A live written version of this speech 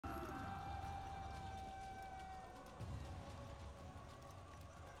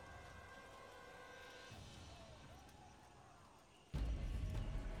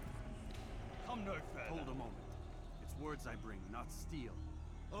Words I bring, not steel.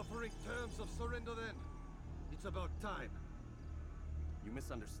 Offering terms of surrender then? It's about time. You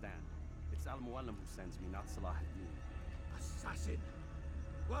misunderstand. It's Al-Mualim who sends me, not Salah ad-Din. Assassin!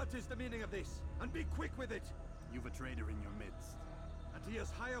 What is the meaning of this? And be quick with it! You've a traitor in your midst. And he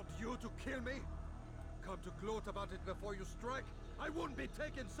has hired you to kill me? Come to gloat about it before you strike? I won't be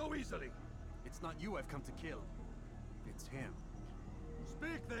taken so easily! It's not you I've come to kill. It's him.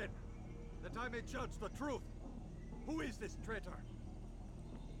 Speak then, that I may judge the truth. Who is this traitor?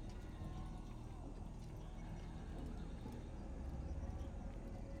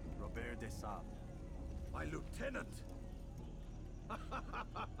 Robert de Sable. My lieutenant!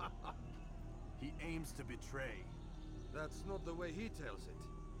 He aims to betray. That's not the way he tells it.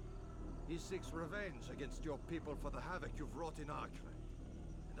 He seeks revenge against your people for the havoc you've wrought in Acre.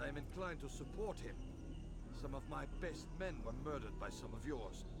 And I am inclined to support him. Some of my best men were murdered by some of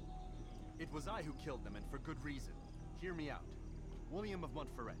yours. It was I who killed them, and for good reason. Hear me out. William of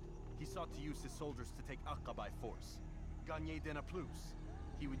Montferrat. He sought to use his soldiers to take Acre by force. Gagné de Naplouse.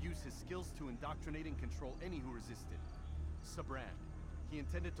 He would use his skills to indoctrinate and control any who resisted. Sabrand. He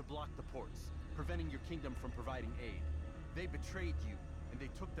intended to block the ports, preventing your kingdom from providing aid. They betrayed you, and they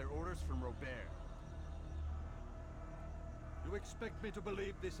took their orders from Robert. You expect me to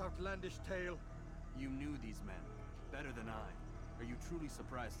believe this outlandish tale? You knew these men, better than I. Are you truly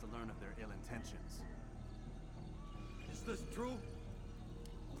surprised to learn of their ill intentions? Is this true?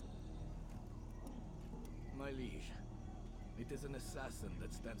 My liege, it is an assassin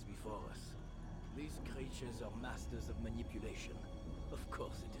that stands before us. These creatures are masters of manipulation. Of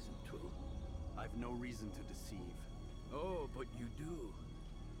course it isn't true. I've no reason to deceive. Oh, but you do.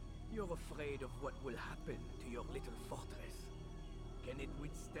 You're afraid of what will happen to your little fortress. Can it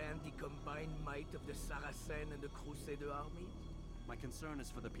withstand the combined might of the Saracen and the Crusader armies? My concern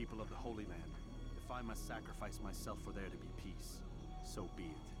is for the people of the Holy Land. If I must sacrifice myself for there to be peace, so be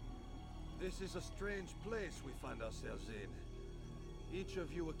it. This is a strange place we find ourselves in. Each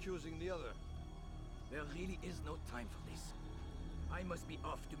of you accusing the other. There really is no time for this. I must be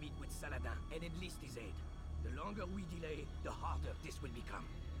off to meet with Saladin and enlist his aid. The longer we delay, the harder this will become.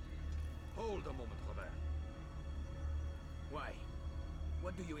 Hold a moment, Robert. Why?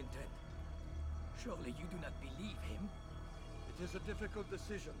 What do you intend? Surely you do not believe him? It is a difficult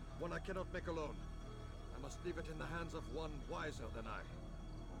decision, one I cannot make alone. I must leave it in the hands of one wiser than I.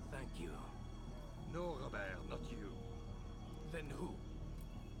 Thank you. No, Robert, not you. Then who?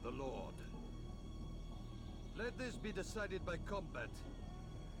 The Lord. Let this be decided by combat.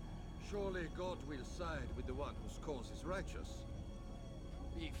 Surely God will side with the one whose cause is righteous.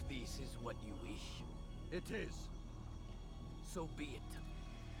 If this is what you wish, It is. so be it.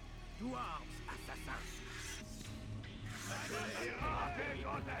 To arms, assassins!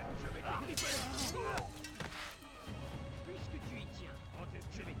 Puisque tu y tiens,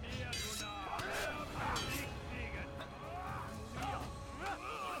 je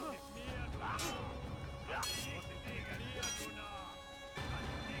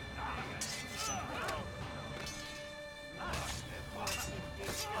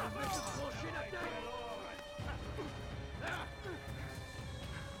vais trancher la tête!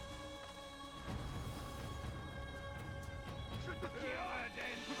 Je te tirerai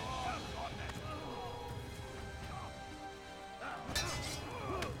des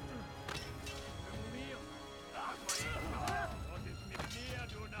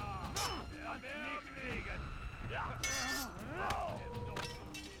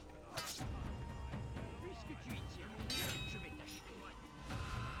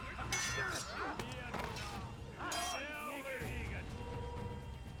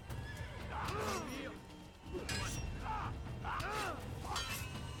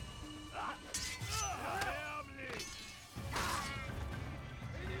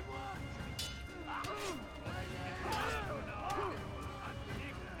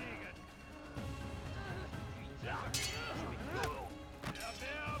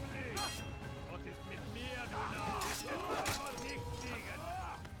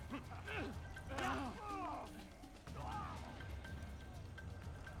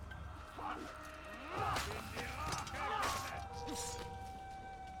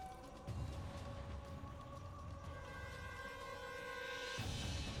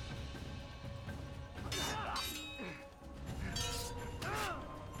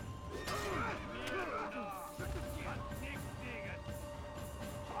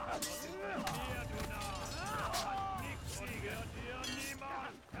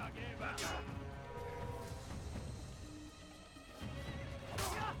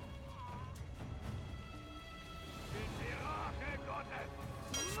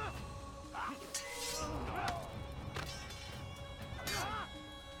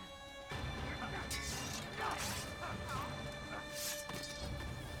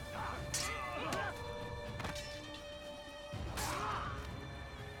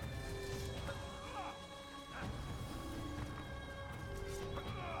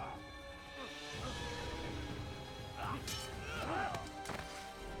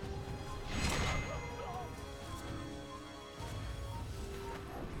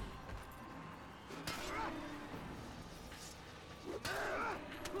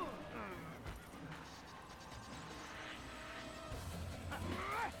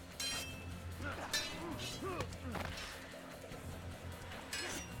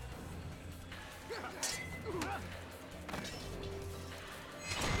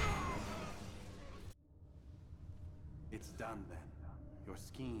done then. Your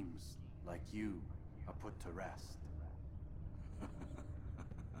schemes, like you, are put to rest.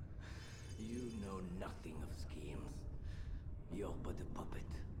 You know nothing of schemes. You're but a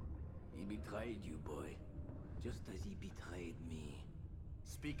puppet. He betrayed you, boy. Just as he betrayed me.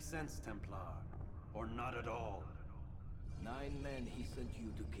 Speak sense, Templar. Or not at all. 9 men he sent you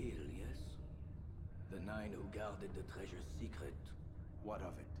to kill, yes? The 9 who guarded the treasure's secret. What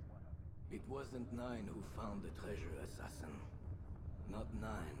of it? It wasn't 9 who found the treasure, assassin. Not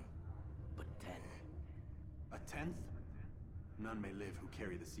 9, but 10. A 10th? None may live who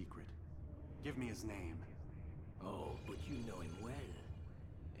carry the secret. Give me his name. Oh, but you know him well.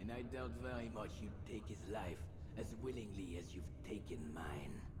 And I doubt very much you'd take his life as willingly as you've taken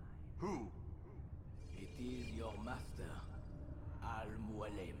mine. Who? It is your master,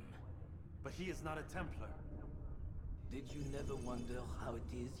 Al-Mualim. But he is not a Templar. Did you never wonder how it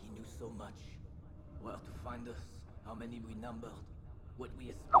is he knew so much? Where to find us, how many we numbered, what we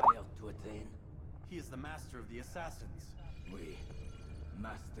aspired to attain? He is the master of the assassins. We,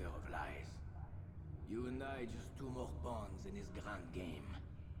 master of lies. You and I just 2 more pawns in his grand game.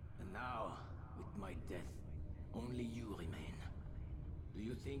 And now, with my death, only you remain. Do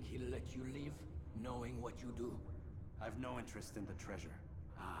you think he'll let you live, knowing what you do? I've no interest in the treasure.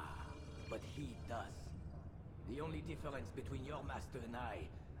 Ah, but he does. The only difference between your master and I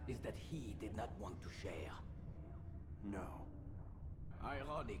is that he did not want to share. No.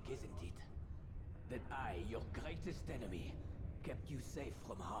 Ironic, isn't it? That I, your greatest enemy, kept you safe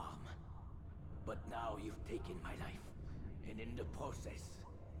from harm. But now you've taken my life, and in the process,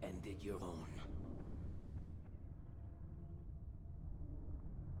 ended your own.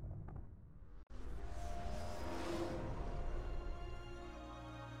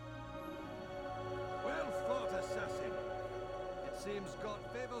 Well fought, assassin. It seems God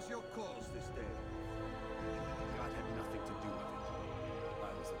favors your cause this day. God had nothing to do with it.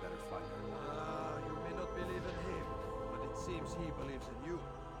 I was the better fighter. Ah, you may not believe in him, but it seems he believes in you.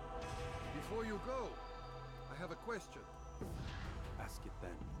 Before you go, I have a question. Ask it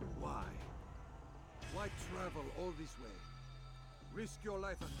then. Why? Why travel all this way? Risk your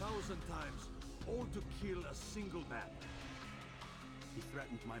life 1,000 times, all to kill a single man. He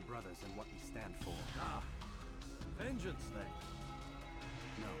threatened my brothers and what we stand for. Ah, vengeance then.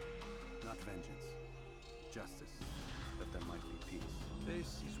 No, not vengeance. Justice, that there might be peace.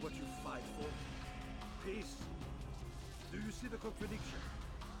 This is what you fight for? Peace? Do you see the contradiction?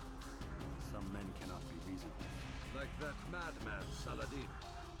 Some men cannot be reasoned with. Like that madman, Saladin.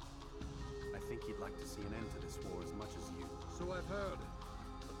 I think he'd like to see an end to this war as much as you. So I've heard,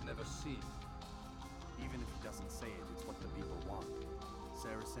 but never seen. Even if he doesn't say it, it's what the people want.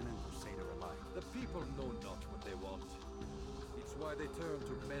 Saracen and Crusader alike. The people know not what they want. It's why they turn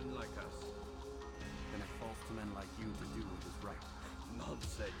to men like us. Then it falls to men like you to do what is right.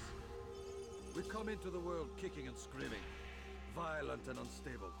 Nonsense. We come into the world kicking and screaming, violent and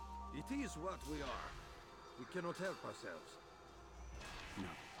unstable. It is what we are. We cannot help ourselves.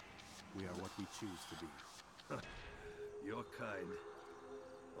 No. We are what we choose to be. You're kind.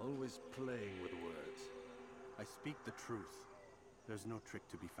 Always playing with words. I speak the truth. There's no trick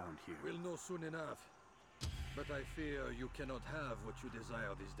to be found here. We'll know soon enough. But I fear you cannot have what you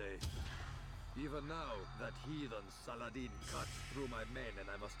desire this day. Even now, that heathen Saladin cuts through my men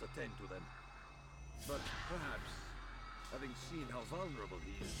and I must attend to them. But perhaps, having seen how vulnerable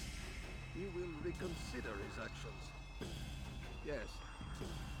he is, he will reconsider his actions. Yes,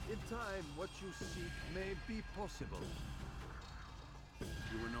 in time, what you seek may be possible.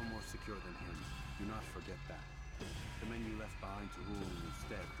 You were no more secure than him. Do not forget that. The men you left behind to rule in your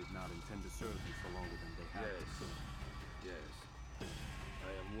stead did not intend to serve you for longer than they had to. Yes.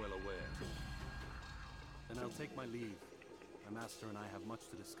 I am well aware. Then I'll take my leave. My master and I have much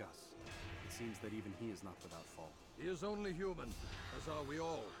to discuss. It seems that even he is not without fault. He is only human, as are we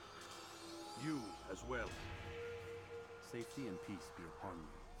all. You as well. Safety and peace be upon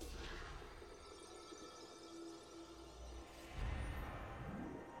you.